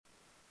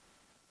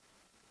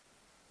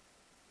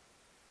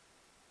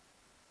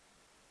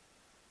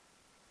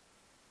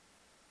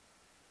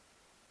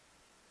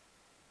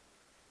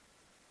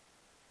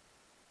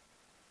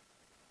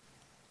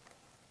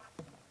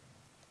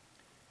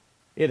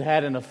It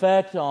had an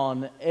effect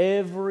on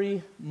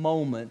every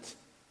moment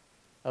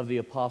of the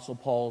Apostle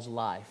Paul's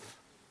life.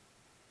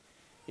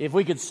 If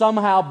we could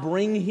somehow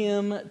bring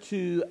him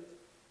to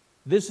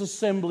this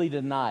assembly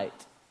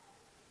tonight,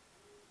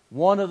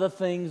 one of the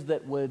things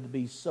that would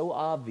be so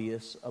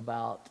obvious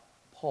about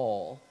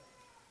Paul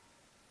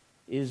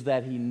is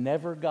that he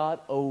never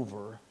got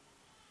over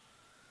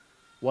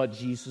what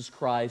Jesus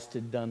Christ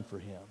had done for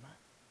him.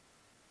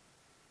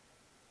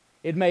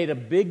 It made a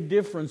big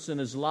difference in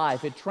his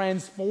life. It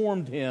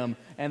transformed him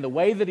and the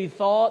way that he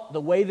thought, the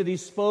way that he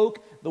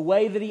spoke, the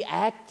way that he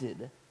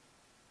acted.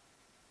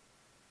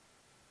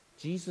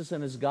 Jesus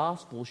and His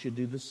gospel should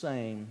do the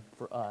same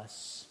for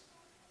us.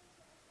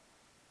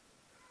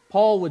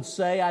 Paul would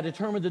say, I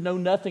determined to know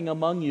nothing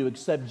among you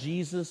except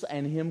Jesus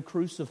and Him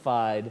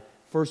crucified.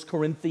 1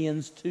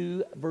 Corinthians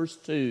 2, verse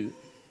 2.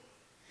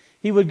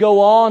 He would go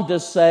on to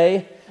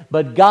say,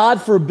 but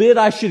God forbid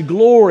I should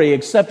glory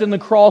except in the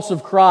cross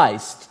of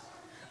Christ,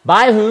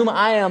 by whom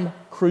I am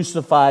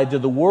crucified to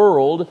the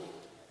world,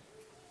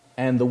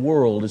 and the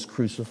world is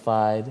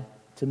crucified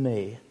to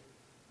me.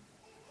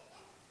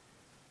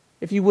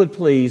 If you would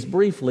please,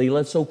 briefly,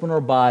 let's open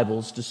our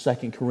Bibles to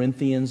 2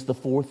 Corinthians, the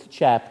 4th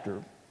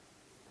chapter.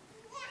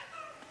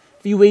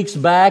 A few weeks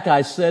back,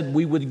 I said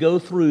we would go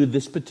through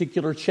this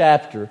particular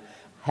chapter.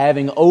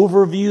 Having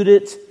overviewed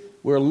it,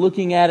 we're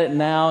looking at it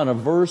now in a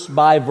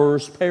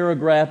verse-by-verse,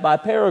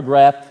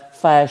 paragraph-by-paragraph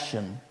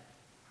fashion.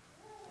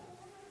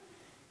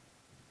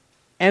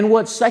 And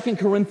what 2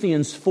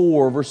 Corinthians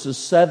 4, verses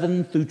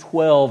 7 through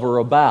 12 are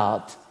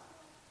about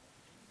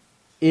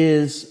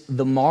is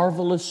the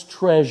marvelous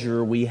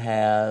treasure we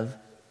have,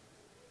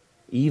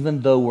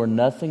 even though we're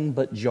nothing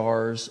but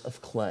jars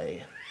of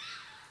clay.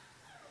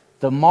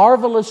 The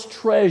marvelous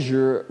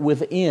treasure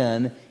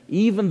within,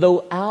 even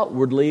though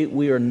outwardly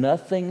we are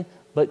nothing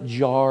but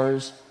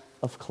jars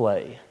of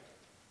clay.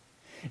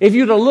 If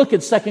you were to look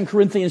at 2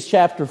 Corinthians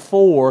chapter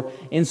 4,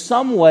 in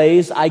some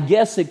ways, I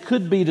guess it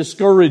could be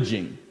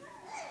discouraging.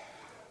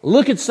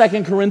 Look at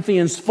 2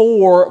 Corinthians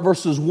 4,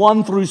 verses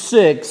 1 through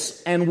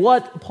 6, and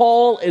what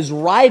Paul is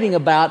writing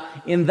about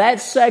in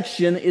that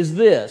section is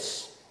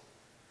this.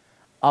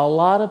 A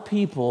lot of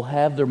people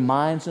have their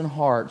minds and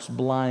hearts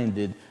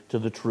blinded to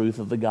the truth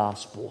of the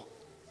gospel.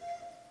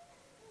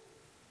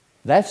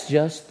 That's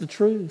just the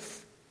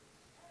truth.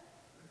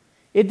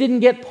 It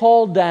didn't get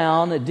Paul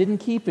down, it didn't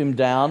keep him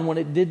down when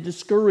it did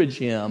discourage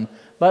him.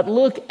 But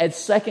look at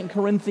 2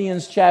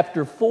 Corinthians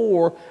chapter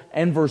 4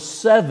 and verse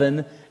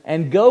 7,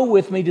 and go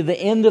with me to the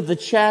end of the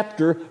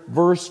chapter,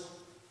 verse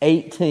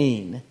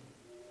 18.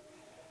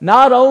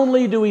 Not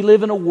only do we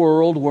live in a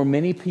world where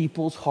many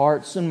people's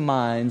hearts and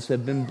minds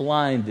have been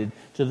blinded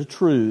to the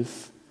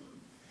truth,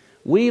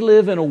 we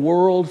live in a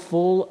world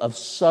full of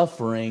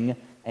suffering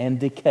and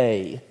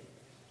decay.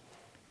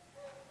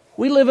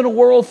 We live in a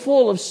world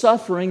full of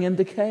suffering and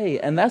decay.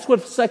 And that's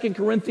what 2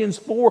 Corinthians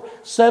 4,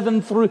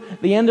 7 through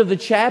the end of the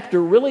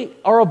chapter really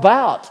are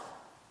about.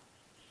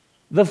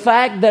 The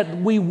fact that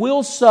we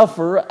will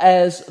suffer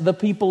as the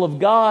people of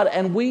God,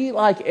 and we,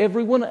 like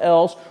everyone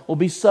else, will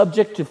be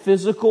subject to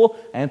physical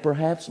and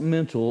perhaps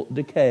mental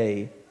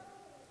decay.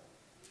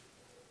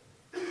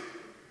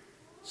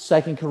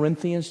 2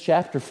 Corinthians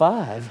chapter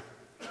 5.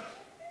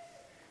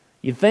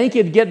 You'd think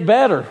it'd get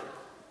better.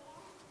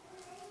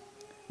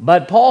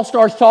 But Paul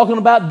starts talking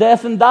about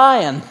death and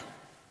dying.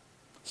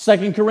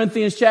 2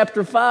 Corinthians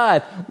chapter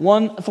 5,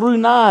 1 through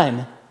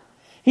 9.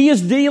 He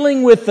is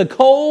dealing with the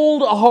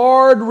cold,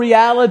 hard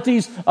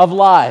realities of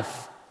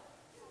life.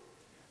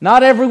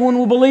 Not everyone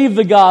will believe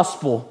the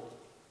gospel.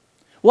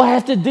 We'll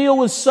have to deal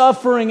with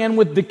suffering and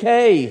with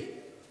decay.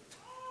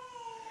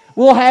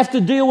 We'll have to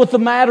deal with the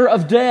matter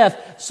of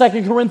death,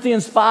 2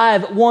 Corinthians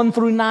 5, 1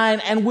 through 9,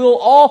 and we'll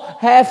all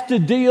have to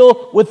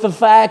deal with the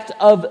fact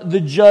of the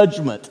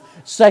judgment,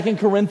 2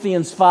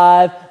 Corinthians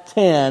 5,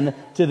 10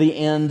 to the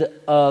end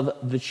of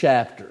the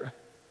chapter.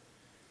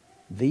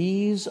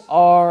 These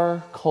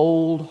are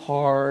cold,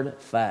 hard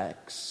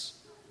facts.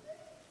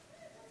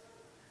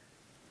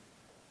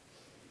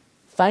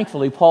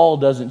 Thankfully, Paul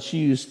doesn't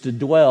choose to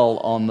dwell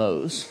on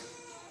those,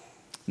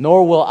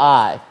 nor will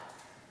I.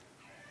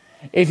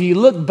 If you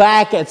look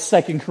back at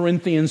 2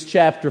 Corinthians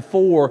chapter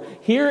 4,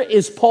 here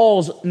is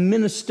Paul's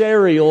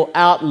ministerial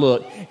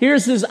outlook.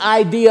 Here's his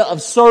idea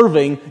of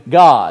serving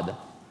God.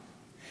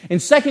 In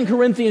 2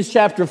 Corinthians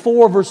chapter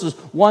 4, verses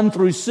 1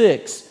 through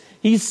 6,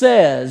 he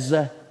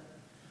says,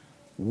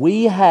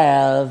 we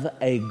have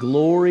a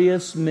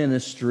glorious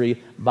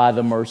ministry by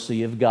the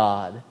mercy of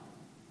God.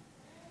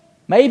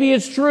 Maybe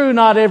it's true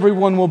not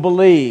everyone will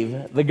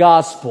believe the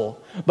gospel,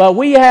 but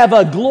we have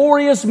a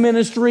glorious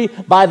ministry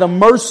by the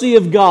mercy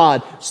of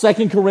God.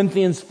 2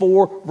 Corinthians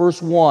 4,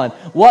 verse 1.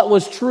 What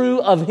was true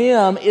of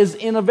him is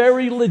in a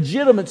very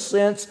legitimate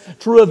sense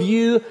true of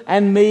you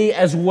and me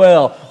as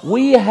well.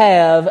 We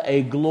have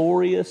a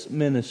glorious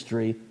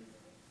ministry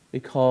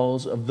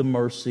because of the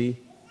mercy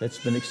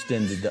that's been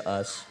extended to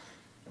us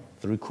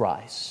through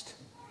Christ.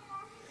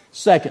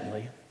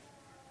 Secondly,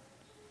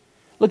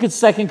 look at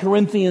 2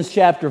 Corinthians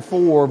chapter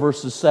 4,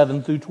 verses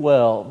 7 through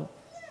 12.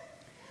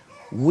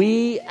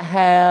 We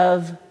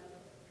have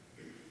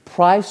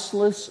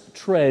priceless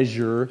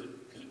treasure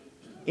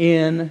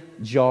in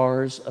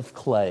jars of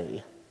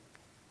clay.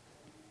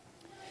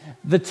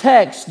 The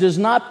text does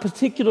not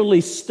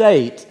particularly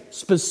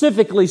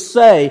specifically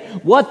say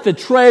what the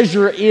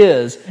treasure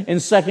is in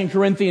 2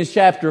 Corinthians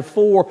chapter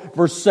 4,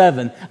 verse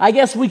 7. I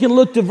guess we can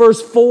look to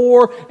verse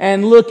 4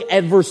 and look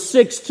at verse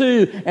 6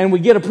 too, and we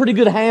get a pretty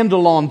good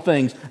handle on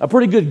things, a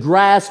pretty good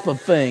grasp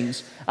of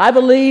things. I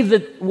believe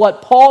that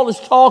what Paul is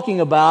talking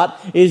about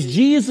is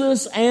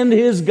Jesus and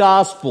His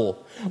gospel.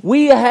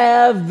 We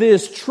have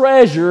this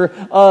treasure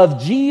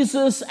of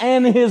Jesus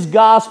and His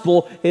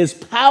gospel, His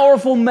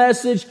powerful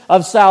message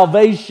of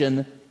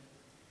salvation,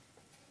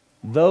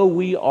 though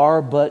we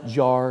are but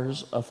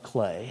jars of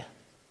clay.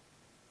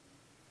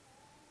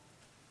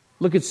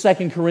 Look at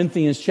 2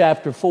 Corinthians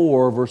chapter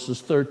 4, verses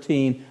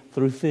 13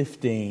 through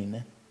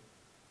 15.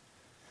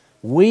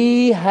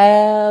 We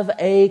have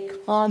a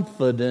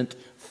confident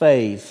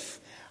faith.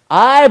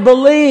 I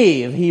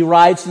believe, he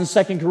writes in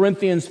 2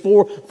 Corinthians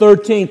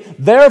 4:13,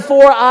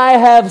 therefore I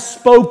have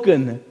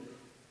spoken.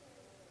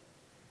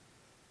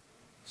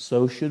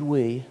 So should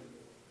we,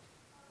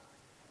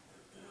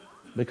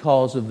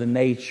 because of the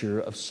nature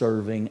of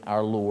serving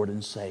our Lord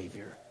and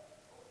Savior.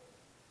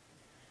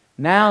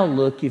 Now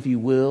look, if you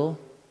will,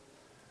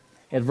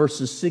 at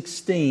verses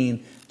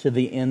 16 to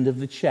the end of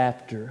the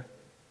chapter.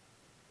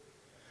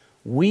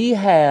 We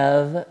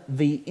have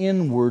the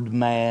inward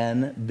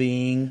man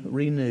being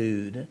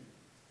renewed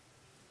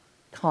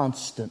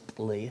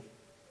constantly.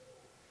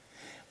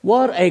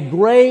 What a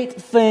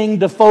great thing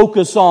to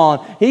focus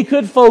on. He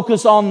could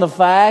focus on the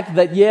fact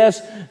that,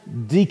 yes,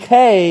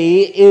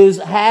 decay is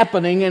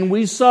happening and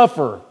we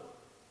suffer.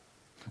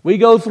 We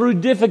go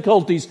through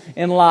difficulties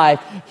in life.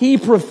 He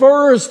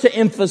prefers to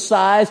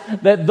emphasize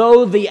that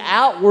though the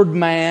outward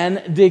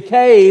man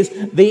decays,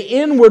 the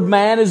inward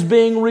man is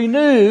being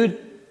renewed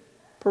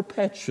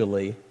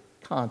perpetually,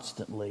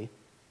 constantly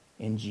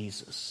in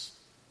Jesus.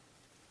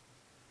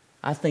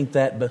 I think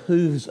that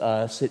behooves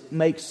us. It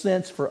makes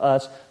sense for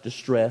us to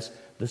stress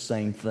the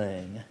same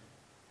thing.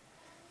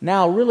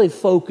 Now really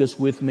focus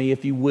with me,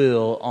 if you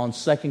will, on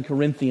 2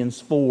 Corinthians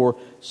 4,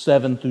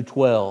 7 through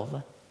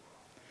 12.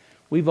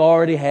 We've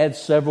already had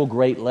several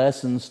great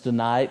lessons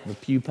tonight, the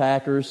Pew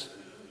Packers.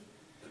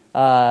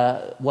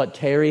 What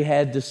Terry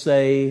had to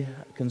say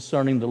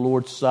concerning the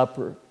Lord's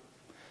Supper.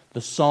 The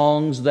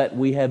songs that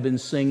we have been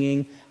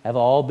singing have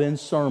all been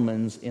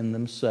sermons in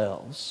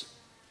themselves.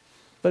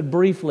 But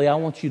briefly, I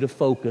want you to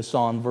focus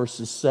on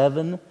verses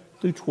 7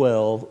 through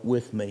 12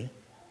 with me.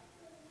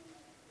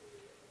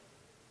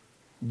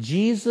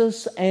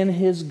 Jesus and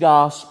His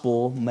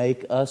gospel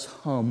make us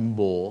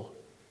humble.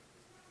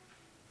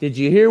 Did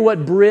you hear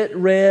what Britt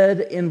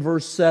read in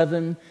verse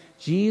 7?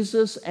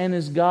 Jesus and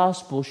His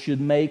gospel should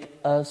make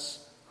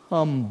us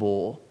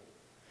humble.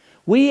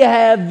 We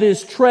have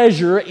this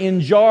treasure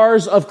in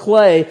jars of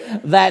clay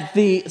that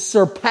the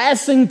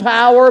surpassing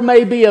power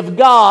may be of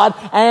God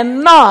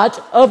and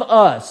not of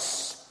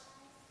us.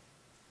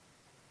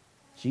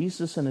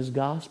 Jesus and His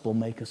gospel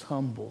make us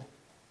humble.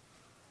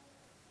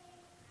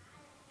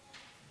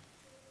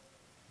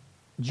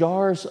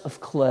 Jars of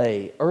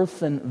clay,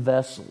 earthen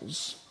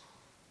vessels.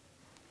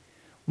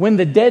 When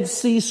the Dead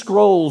Sea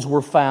Scrolls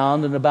were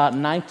found in about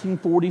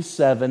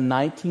 1947,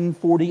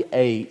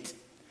 1948,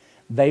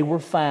 they were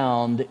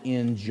found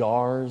in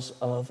jars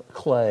of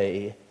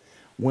clay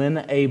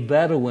when a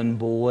Bedouin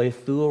boy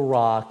threw a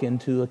rock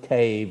into a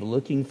cave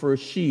looking for a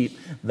sheep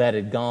that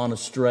had gone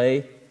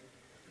astray,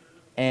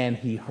 and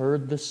he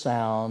heard the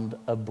sound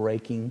of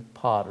breaking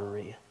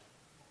pottery.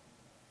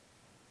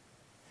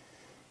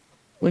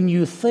 When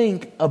you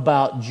think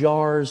about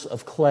jars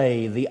of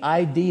clay, the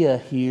idea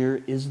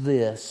here is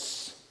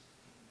this.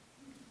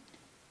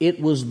 It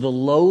was the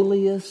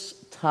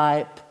lowliest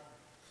type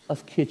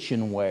of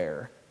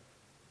kitchenware.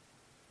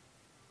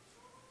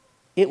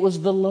 It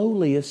was the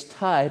lowliest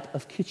type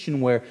of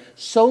kitchenware,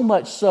 so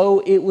much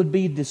so it would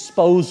be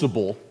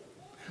disposable.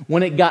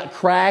 When it got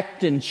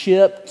cracked and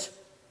chipped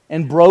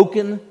and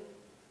broken,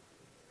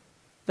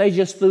 they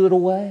just threw it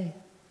away.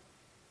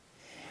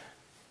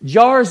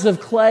 Jars of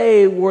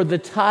clay were the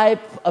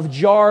type of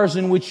jars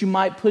in which you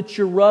might put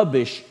your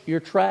rubbish, your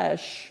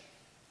trash,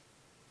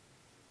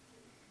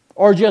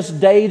 or just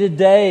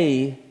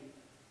day-to-day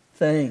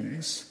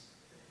things.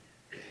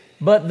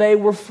 But they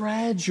were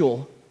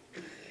fragile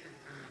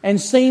and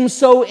seemed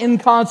so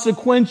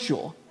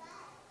inconsequential.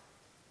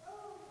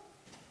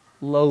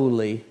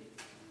 Lowly.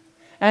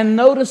 And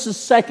notice the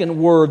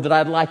second word that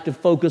I'd like to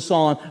focus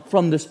on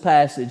from this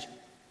passage.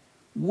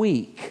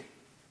 Weak.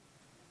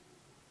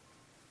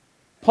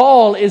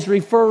 Paul is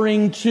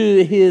referring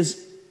to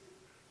his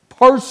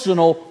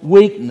personal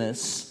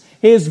weakness,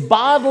 his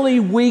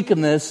bodily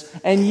weakness,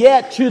 and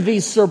yet to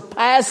the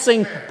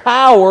surpassing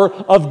power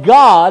of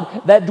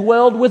God that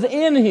dwelled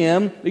within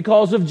him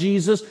because of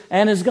Jesus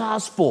and His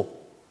gospel.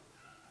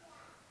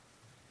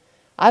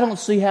 I don't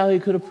see how he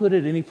could have put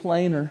it any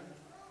plainer.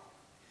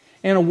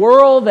 In a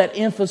world that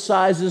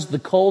emphasizes the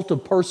cult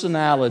of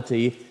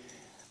personality,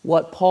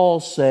 what Paul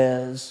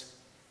says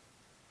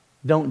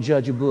Don't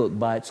judge a book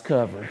by its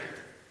cover.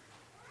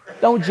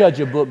 Don't judge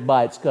a book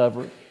by its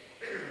cover.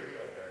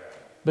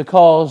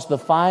 Because the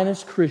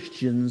finest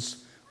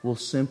Christians will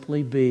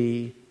simply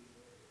be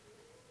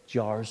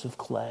jars of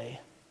clay.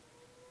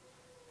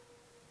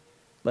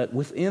 But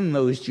within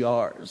those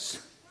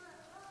jars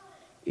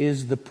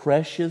is the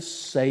precious,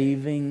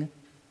 saving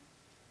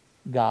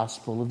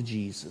gospel of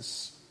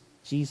Jesus.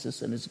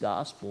 Jesus and His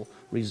gospel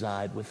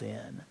reside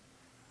within.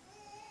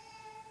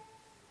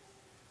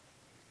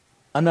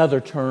 Another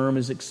term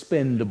is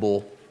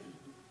expendable.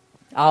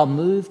 I'll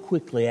move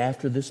quickly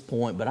after this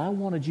point, but I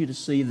wanted you to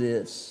see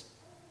this.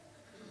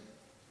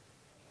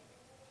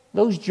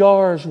 Those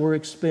jars were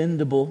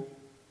expendable.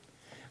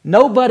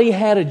 Nobody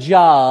had a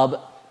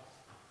job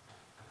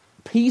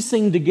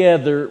piecing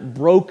together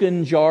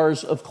broken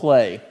jars of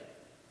clay.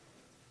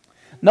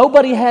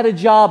 Nobody had a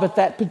job at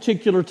that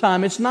particular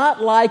time. It's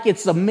not like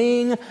it's a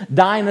Ming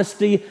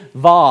Dynasty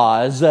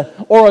vase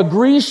or a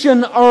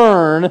Grecian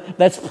urn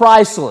that's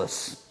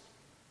priceless.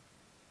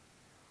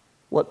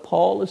 What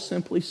Paul is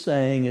simply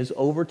saying is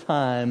over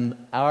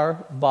time,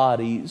 our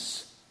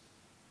bodies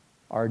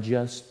are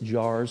just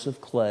jars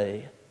of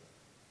clay.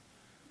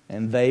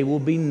 And they will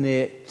be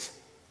nicked.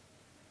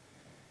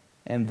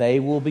 And they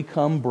will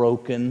become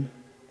broken.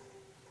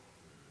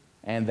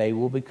 And they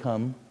will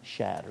become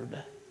shattered.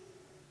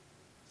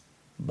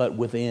 But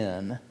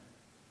within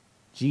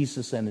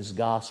Jesus and His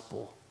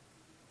gospel,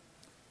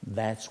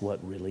 that's what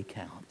really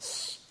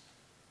counts.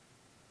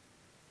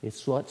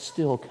 It's what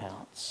still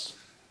counts.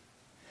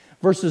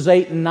 Verses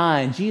 8 and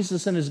 9,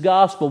 Jesus and His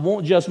gospel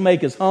won't just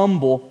make us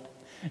humble.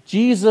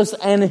 Jesus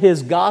and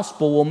His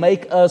gospel will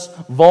make us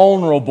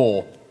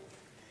vulnerable.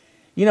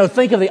 You know,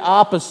 think of the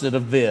opposite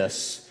of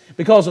this.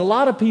 Because a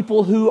lot of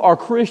people who are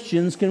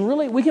Christians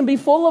we can be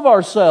full of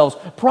ourselves.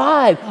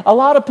 Pride. A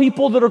lot of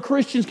people that are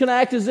Christians can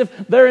act as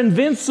if they're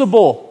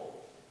invincible.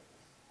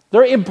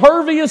 They're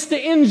impervious to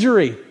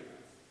injury.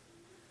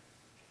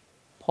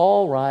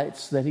 Paul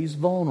writes that he's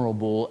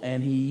vulnerable,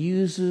 and he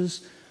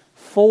uses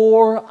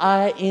 4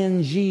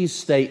 ing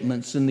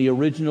statements in the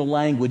original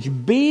language.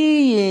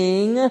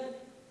 Being,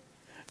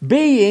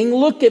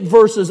 look at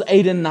verses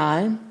 8 and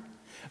 9.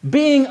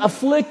 Being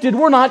afflicted,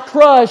 we're not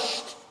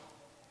crushed.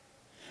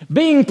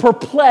 Being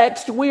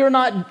perplexed, we are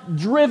not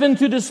driven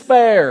to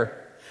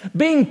despair.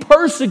 Being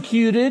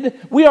persecuted,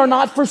 we are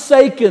not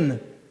forsaken.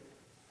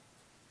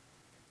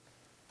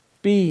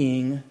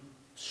 Being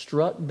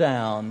struck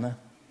down,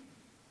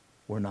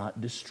 we're not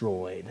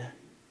destroyed.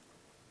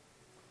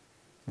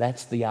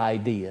 That's the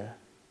idea.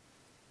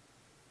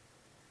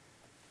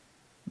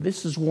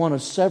 This is one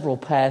of several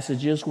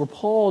passages where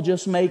Paul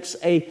just makes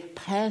a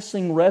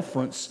passing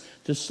reference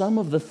to some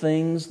of the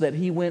things that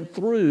he went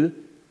through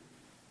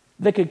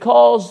that could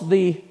cause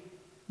the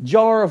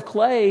jar of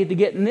clay to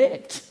get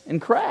nicked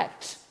and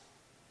cracked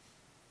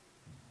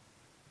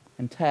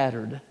and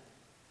tattered.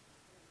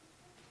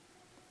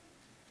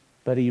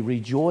 But he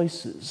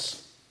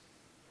rejoices.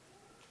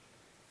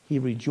 He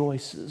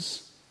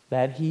rejoices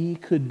that he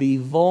could be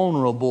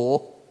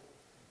vulnerable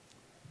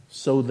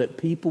so that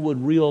people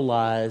would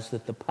realize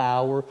that the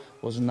power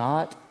was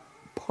not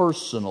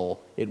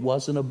personal. It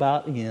wasn't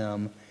about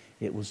him.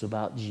 It was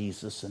about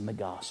Jesus and the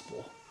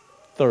gospel.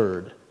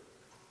 Third,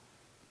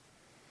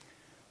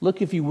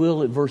 look, if you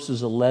will, at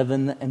verses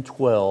 11 and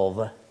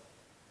 12.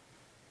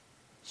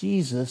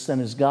 Jesus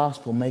and His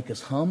gospel make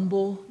us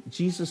humble.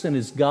 Jesus and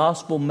His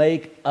gospel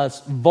make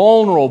us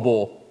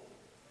vulnerable.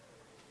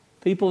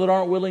 People that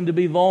aren't willing to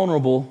be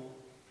vulnerable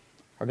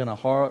are going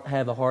to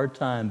have a hard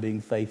time being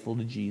faithful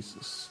to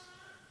Jesus.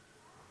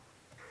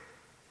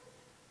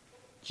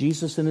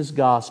 Jesus and His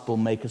gospel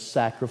make us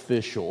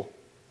sacrificial.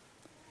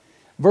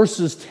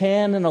 Verses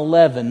 10 and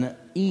 11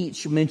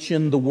 each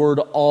mention the word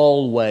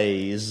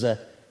always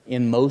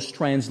in most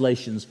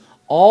translations.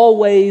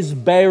 Always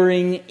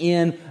bearing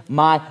in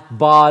my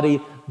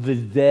body the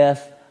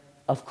death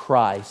of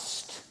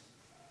Christ.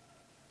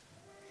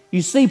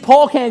 You see,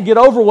 Paul can't get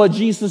over what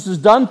Jesus has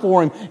done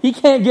for him. He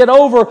can't get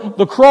over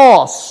the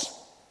cross.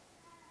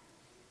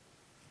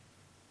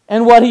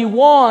 And what he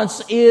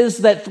wants is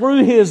that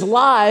through his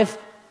life,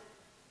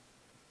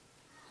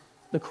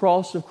 the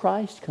cross of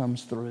Christ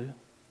comes through.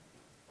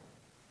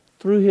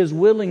 Through His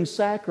willing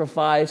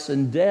sacrifice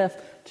and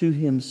death to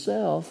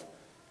Himself,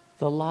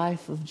 the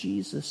life of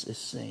Jesus is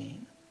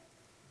seen.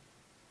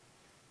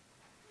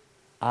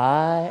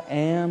 I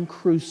am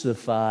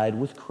crucified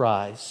with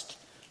Christ,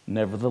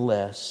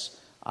 nevertheless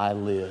I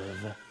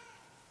live.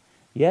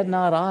 Yet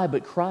not I,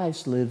 but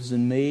Christ lives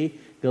in me.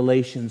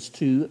 Galatians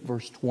 2,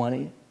 verse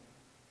 20.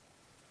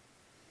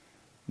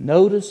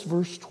 Notice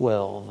verse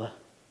 12.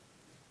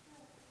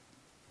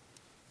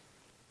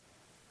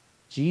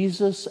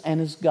 Jesus and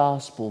His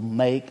gospel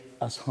make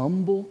us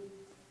humble.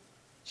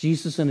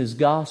 Jesus and His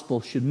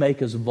gospel should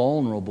make us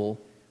vulnerable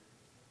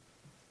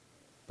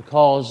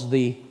because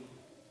the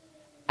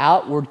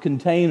outward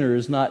container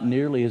is not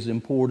nearly as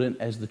important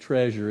as the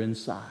treasure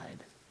inside.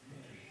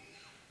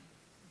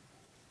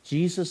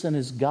 Jesus and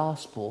His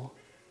gospel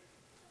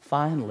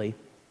finally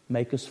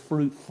make us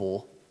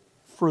fruitful,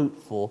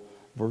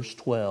 verse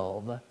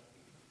 12.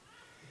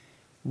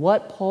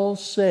 What Paul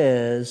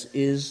says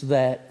is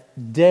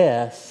that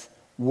death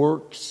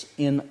works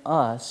in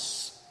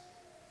us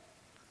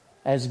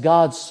as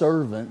God's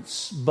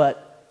servants,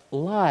 but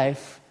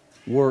life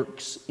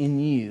works in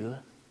you.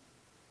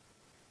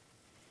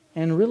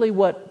 And really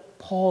what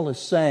Paul is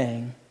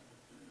saying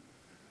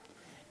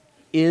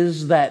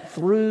is that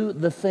through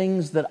the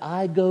things that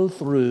I go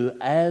through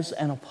as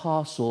an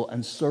apostle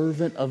and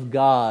servant of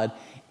God,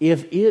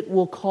 if it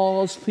will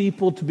cause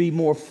people to be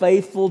more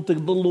faithful to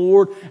the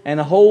Lord and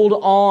hold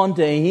on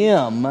to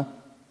Him,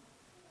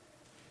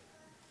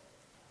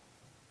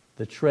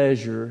 the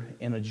treasure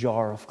in a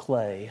jar of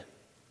clay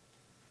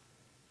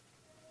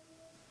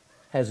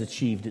has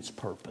achieved its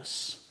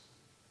purpose.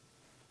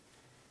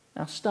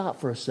 Now stop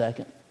for a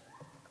second.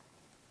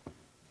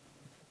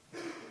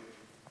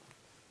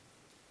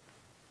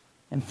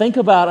 And think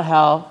about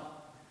how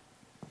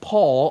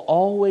Paul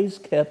always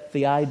kept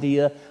the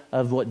idea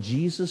of what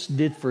Jesus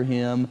did for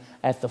him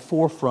at the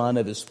forefront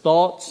of his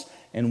thoughts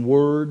and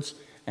words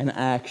and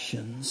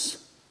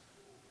actions.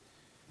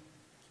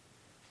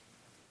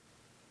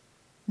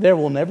 There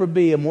will never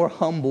be a more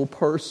humble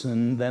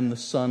person than the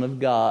Son of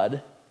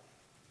God.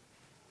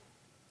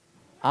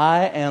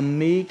 I am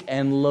meek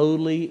and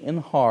lowly in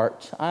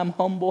heart. I'm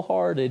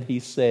humble-hearted, he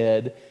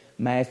said,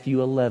 Matthew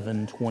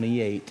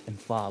 11:28 and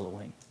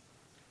following.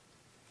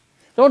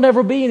 There'll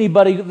never be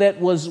anybody that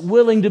was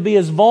willing to be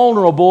as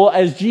vulnerable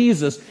as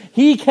Jesus.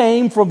 He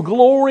came from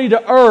glory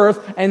to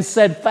earth and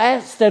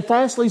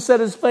steadfastly set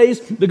his face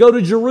to go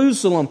to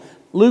Jerusalem.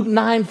 Luke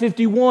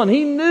 9:51.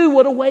 He knew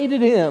what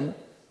awaited him.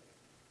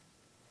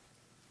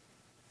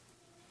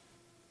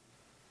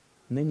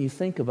 And then you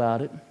think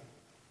about it.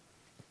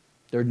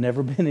 There'd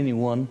never been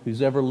anyone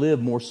who's ever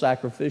lived more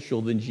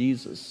sacrificial than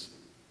Jesus.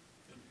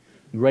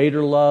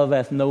 Greater love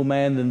hath no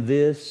man than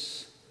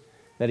this,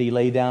 that he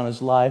lay down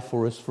his life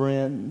for his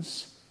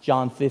friends.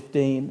 John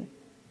 15.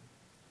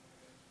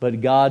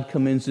 But God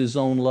commends His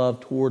own love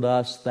toward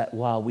us, that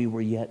while we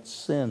were yet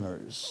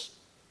sinners,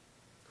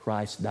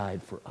 Christ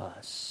died for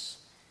us.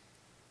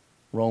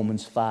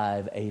 Romans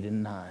 5:8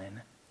 and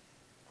 9.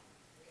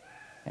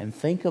 And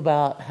think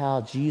about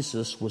how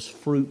Jesus was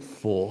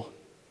fruitful.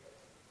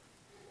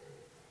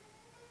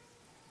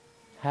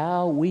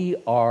 How we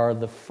are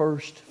the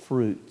first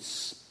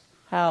fruits.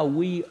 How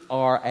we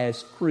are,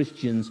 as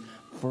Christians,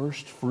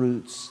 first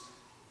fruits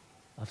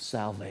of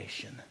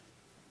salvation.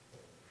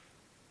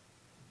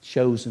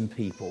 Chosen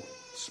people,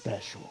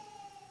 special.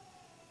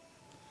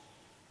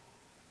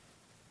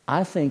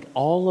 I think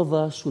all of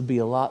us would be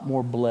a lot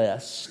more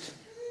blessed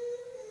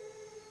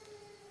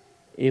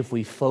if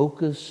we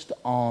focused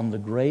on the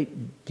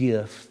great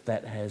gift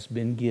that has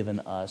been given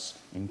us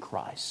in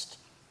Christ.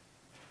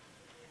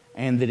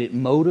 And that it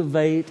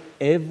motivate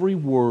every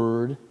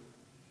word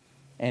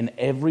and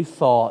every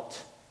thought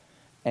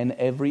and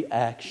every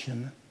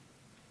action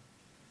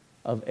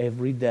of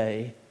every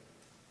day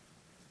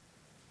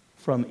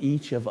from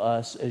each of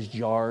us as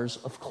jars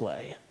of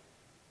clay.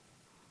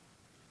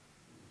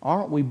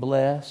 Aren't we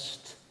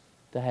blessed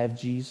to have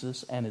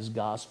Jesus and His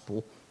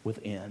gospel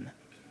within?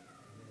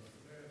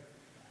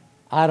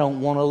 I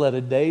don't want to let a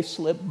day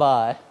slip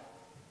by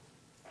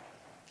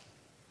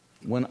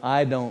when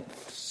I don't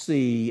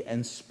see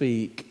and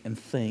speak and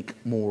think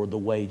more the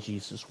way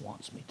Jesus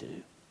wants me to.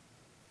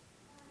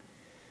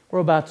 We're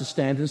about to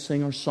stand and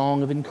sing our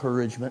song of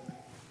encouragement.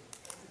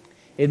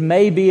 It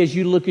may be as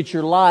you look at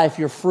your life,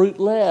 you're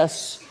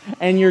fruitless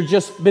and you're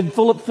just been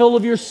full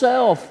of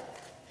yourself.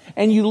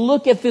 And you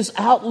look at this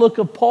outlook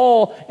of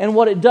Paul, and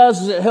what it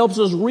does is it helps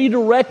us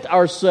redirect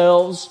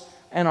ourselves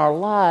and our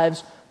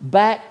lives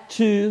back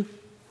to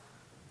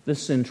the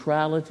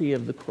centrality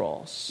of the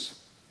cross.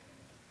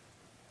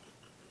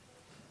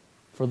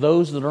 For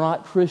those that are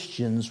not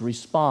Christians,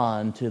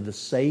 respond to the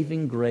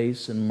saving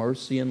grace and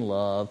mercy and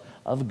love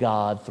of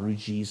God through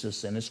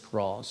Jesus and His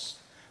cross,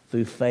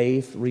 through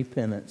faith,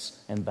 repentance,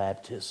 and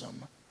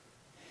baptism.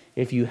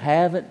 If you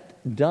haven't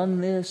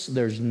done this,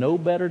 there's no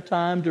better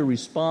time to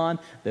respond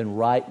than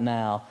right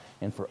now.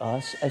 And for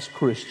us as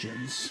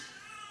Christians,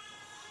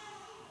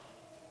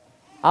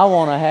 I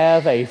want to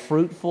have a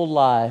fruitful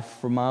life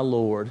for my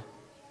Lord,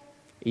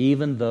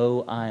 even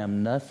though I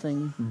am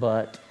nothing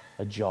but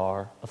a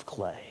jar of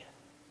clay.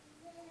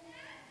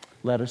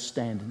 Let us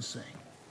stand and sing.